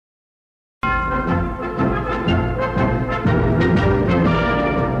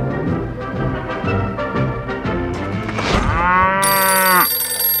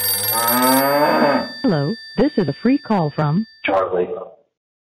Hello, this is a free call from Charlie.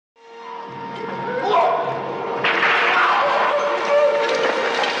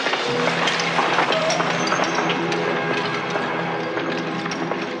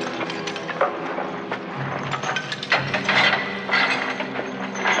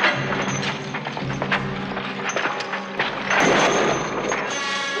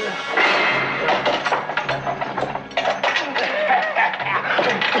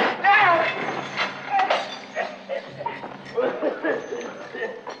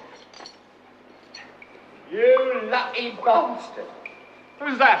 You lucky bastard.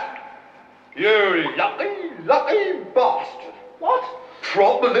 Who's that? You lucky bastard. What?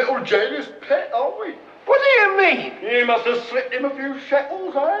 Proper little jailer's pet, aren't we? What do you mean? You must have slipped him a few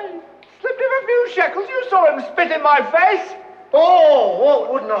shekels, eh? Slipped him a few shekels? You saw him spit in my face. Oh,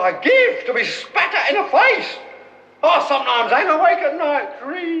 what wouldn't I give to be spat at in the face? I sometimes hang awake at night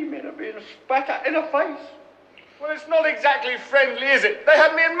dreaming of being spat at in the face. Well, it's not exactly friendly, is it? They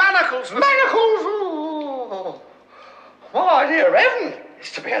had me in manacles. Manacles? Oh. My dear heaven,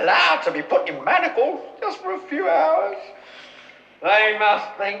 is to be allowed to be put in manacles just for a few hours. They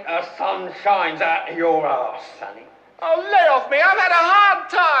must think the sun shines out of your arse, sonny. Oh, lay off me. I've had a hard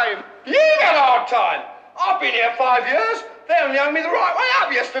time. You've had a hard time. I've been here 5 years. They only hung me the right way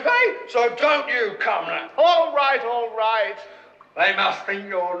up yesterday, so don't you come now. All right, all right. They must think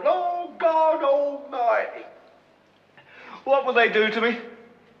you're Lord God Almighty. What will they do to me?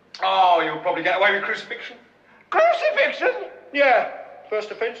 Oh, you'll probably get away with crucifixion. Crucifixion? Yeah,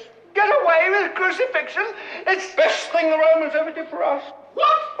 first offence. Get away with crucifixion? It's the best thing the Romans ever did for us.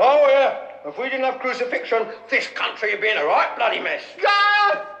 What? Oh, yeah. If we didn't have crucifixion, this country would be in a right bloody mess.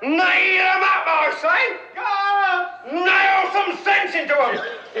 God! Nail them up, I say! God! Nail some sense into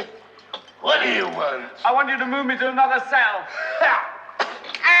them! What do you want? I want you to move me to another cell.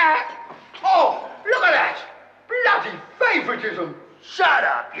 Oh, look at that! Bloody favouritism! Shut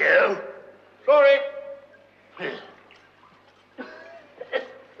up, you! Sorry.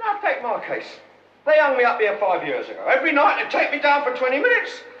 Now take my case. They hung me up here 5 years ago. Every night they'd take me down for 20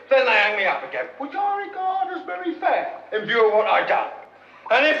 minutes, then they hang me up again, which I regard as very fair in view of what I'd done.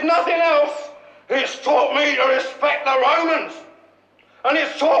 And if nothing else, it's taught me to respect the Romans. And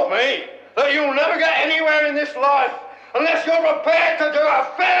it's taught me that you'll never get anywhere in this life unless you're prepared to do a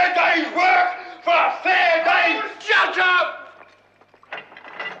fair day's work for a fair day. Oh, shut up!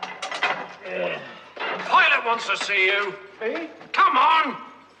 Pilot wants to see you. Me? Come on!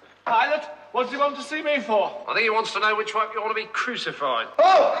 Pilot? What does he want to see me for? I think he wants to know which way you want to be crucified.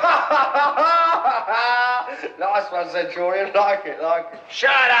 Oh! Nice one, Centurion. Like it.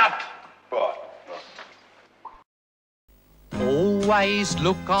 Shut up! Right. Always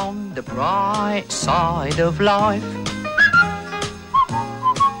look on the bright side of life.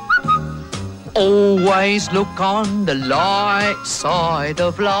 Always look on the light side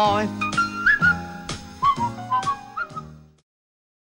of life.